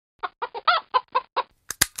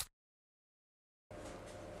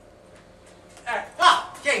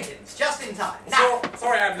Jenkins, just in time. Now,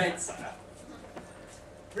 Sorry I'm late, sir.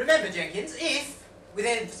 remember, Jenkins, if, with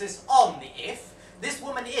emphasis on the if, this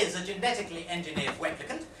woman is a genetically engineered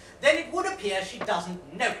replicant, then it would appear she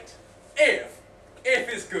doesn't know it. If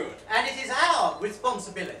is good. And it is our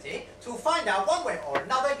responsibility to find out one way or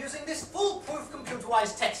another using this foolproof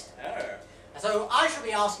computerized test. Oh. So I shall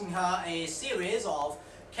be asking her a series of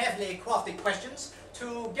carefully crafted questions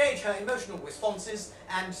to gauge her emotional responses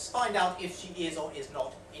and find out if she is or is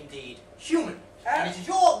not indeed human. And it is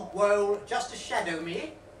your role just to shadow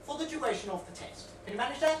me for the duration of the test. Can you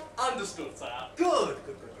manage that? Understood, sir. Good.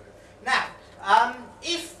 Now,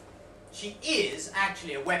 if she is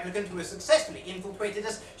actually a replicant who has successfully infiltrated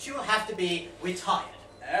us, she will have to be retired.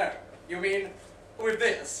 Oh, you mean with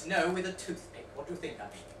this? No, with a toothpick. What do you think I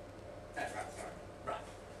mean? Oh, right, sorry. Right.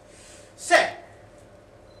 So,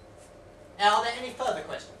 are there any further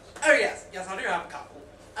questions? Oh, yes, I do have a couple.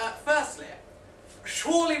 Firstly,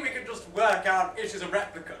 surely we could just work out if she's a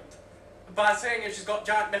replicant by saying if she's got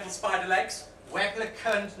giant metal spider legs?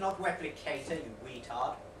 Replicant, not replicator, you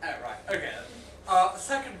retard. Oh, right, okay.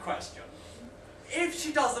 Second question. If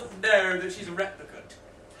she doesn't know that she's a replicant,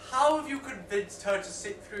 how have you convinced her to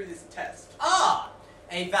sit through this test? Ah,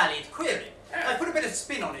 a valid query. Yeah. I put a bit of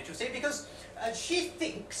spin on it, you see, because she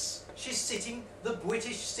thinks she's sitting the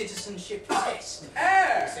British citizenship test.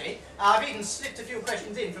 Oh! You see, I've even slipped a few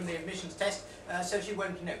questions in from the admissions test, so she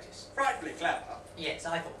won't notice. Frightfully clever. Yes,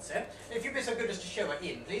 I thought so. If you'd be so good as to show her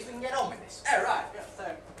in, please, we can get on with this. Oh, right, yes, so...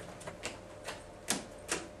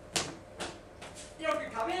 You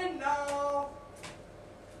can come in now.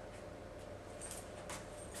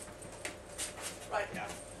 Right here.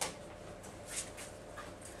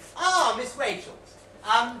 Ah, Miss Rachel.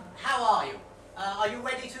 How are you? Are you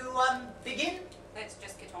ready to, begin? Let's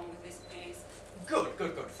just get on with this, please. Good.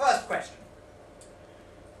 First question.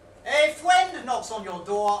 A friend knocks on your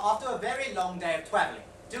door after a very long day of travelling.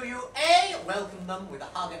 Do you A, welcome them with a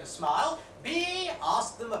hug and a smile, B,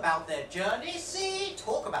 ask them about their journey, C,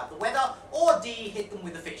 talk about the weather, or D, hit them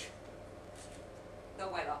with a fish? The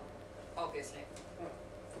weather, obviously.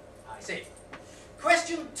 I see.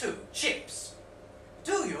 Question 2, chips.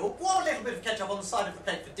 Do you pour a little bit of ketchup on the side of the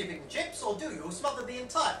plate for dipping the chips, or do you smother the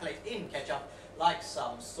entire plate in ketchup like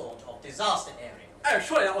some sort of disaster area? Oh,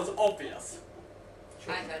 surely that was obvious.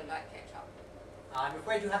 Sure. I don't like ketchup. I'm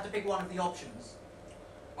afraid you have to pick one of the options.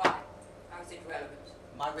 Why? How is it relevant?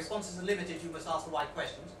 My responses are limited, you must ask the right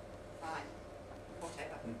questions. Fine.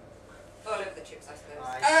 Whatever. All over the chips, I suppose.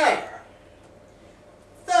 I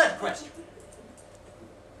see. Third question.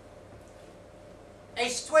 A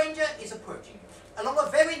stranger is approaching you along a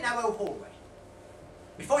very narrow hallway.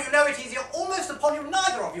 Before you know it, he's almost upon you,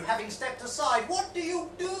 neither of you having stepped aside. What do you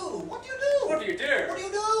do? What do you do? What do you do? What do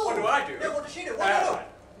you do? What do I do? No, what does she do? What do you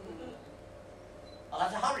do? I'll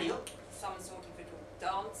have to hurry you. Some sort of little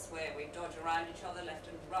dance where we dodge around each other left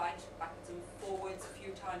and right, backwards and forwards, a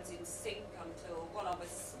few times in sync until one of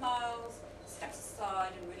us smiles, steps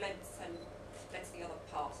aside and relents and lets the other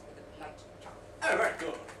pass with a polite chuckle. Oh, very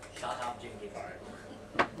good. Shut up, Jenkins.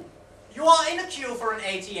 You are in a queue for an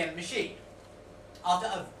ATM machine. After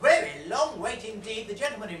a very long wait indeed, the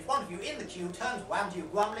gentleman in front of you in the queue turns round to you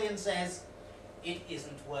grumbly and says, "It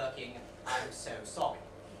isn't working. I'm so sorry."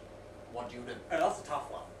 What do you do? Oh, that's a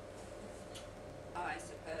tough one. I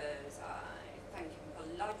suppose I thank him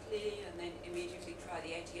politely and then immediately try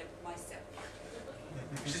the ATM myself.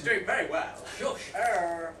 She's doing very well. Shush.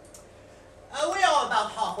 Oh. We are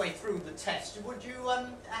about halfway through the test. Would you,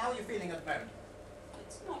 how are you feeling at the moment?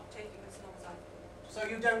 It's not taking as long as I thought. So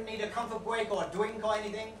you don't need a comfort break or a drink or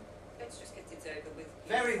anything? Let's just get it over with. Please.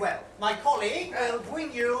 Very well. My colleague will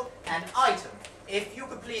bring you an item. If you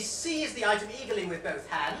could please seize the item eagerly with both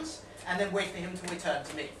hands, and then wait for him to return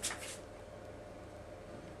to me.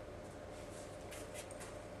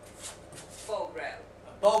 Bog rail.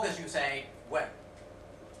 A bog, as you say, well.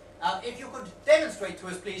 If you could demonstrate to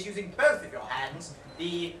us, please, using both of your hands,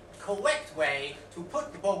 the correct way to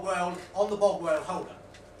put the bog roll on the bog roll holder.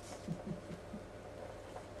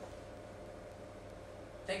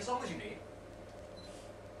 Take as long as you need.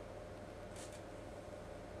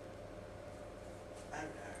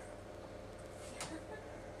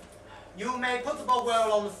 You may put the bog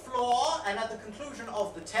roll on the floor, and at the conclusion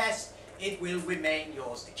of the test, it will remain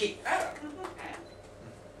yours to keep. Oh,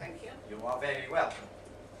 thank you. You are very welcome.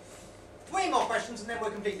 3 more questions and then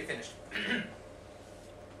we're completely finished.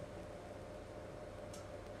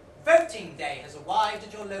 Voting day has arrived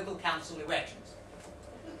at your local council elections.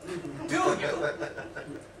 Do you?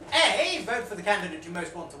 A, vote for the candidate you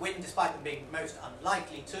most want to win despite them being most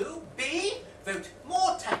unlikely to. B, vote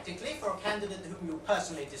more tactically for a candidate whom you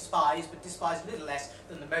personally despise, but despise little less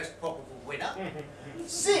than the most probable winner.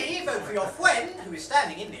 C, vote for your friend who is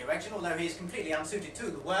standing in the election although he is completely unsuited to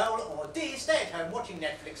the world. Or D, stay at home watching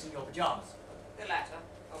Netflix in your pyjamas. The latter,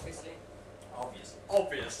 obviously. Obviously.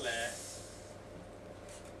 Obviously.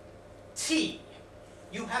 Tea.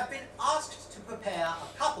 You have been asked to prepare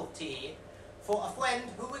a cup of tea for a friend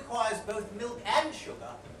who requires both milk and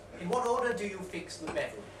sugar. In what order do you fix the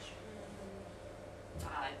beverage?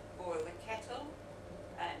 I boil the kettle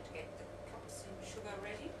and get the cups and sugar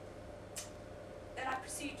ready. Then I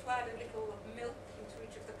proceed to add a little milk into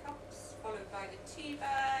each of the cups, followed by the tea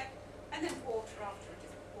bag, and then water after it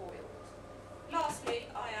is boiled. Lastly,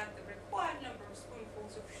 I add the required number of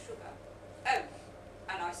spoonfuls of sugar. Oh,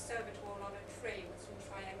 and I serve it all on a tray with some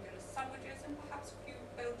triangular sandwiches and perhaps a few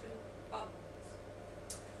Belgian buns.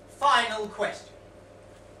 Final question.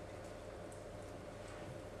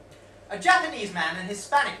 A Japanese man, an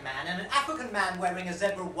Hispanic man, and an African man wearing a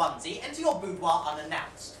zebra onesie enter your boudoir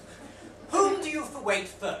unannounced. Whom do you await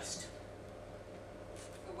first?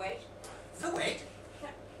 For wait? For wait?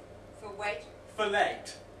 For wait? For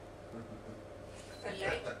late. For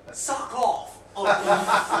late? Suck off!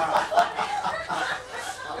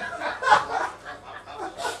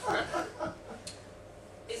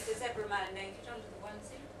 Is the zebra man naked under the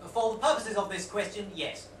onesie? For the purposes of this question,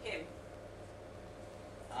 yes. Him.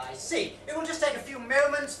 I see. It will just take a few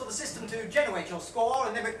moments for the system to generate your score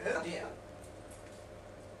and then oh dear.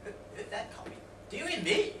 That can't be. Do you mean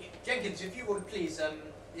me? Jenkins, if you would please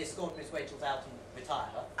escort Miss Rachel's out and retire.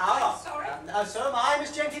 Ah, sorry. So am I,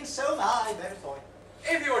 Miss Jenkins, so am I. Very sorry.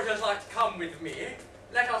 If you would just like to come with me,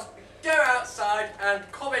 let us go outside and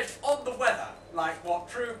comment on the weather, like what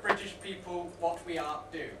true British people, what we are,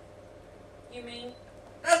 do. You mean?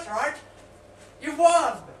 That's right. You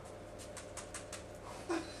won!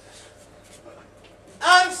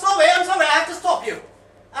 I'm sorry, I have to stop you.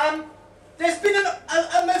 There's been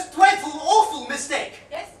a most dreadful, awful mistake.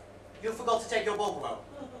 Yes? You forgot to take your ball roll.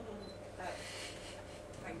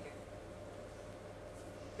 Thank you.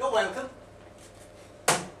 You're welcome.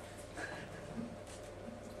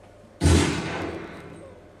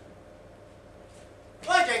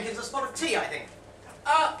 Right, Jenkins, a spot of tea, I think.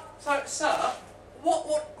 So, sir,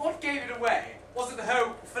 what gave it away? Was it the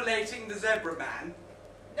whole filleting the zebra man?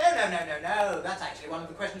 No. That's actually one of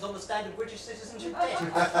the questions on the standard British citizenship test.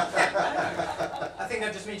 I think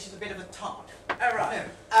that just means she's a bit of a tart. Oh, right.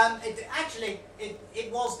 No.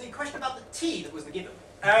 It was the question about the tea that was the given.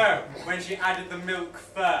 Oh, when she added the milk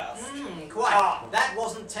first. Quite. Ah. That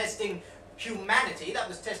wasn't testing humanity, that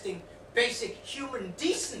was testing basic human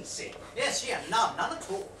decency. Yes, she had none at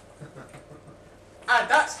all. And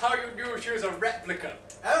that's how you knew she was a replicant.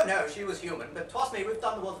 Oh no, she was human, but trust me, we've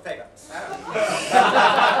done the world a favour.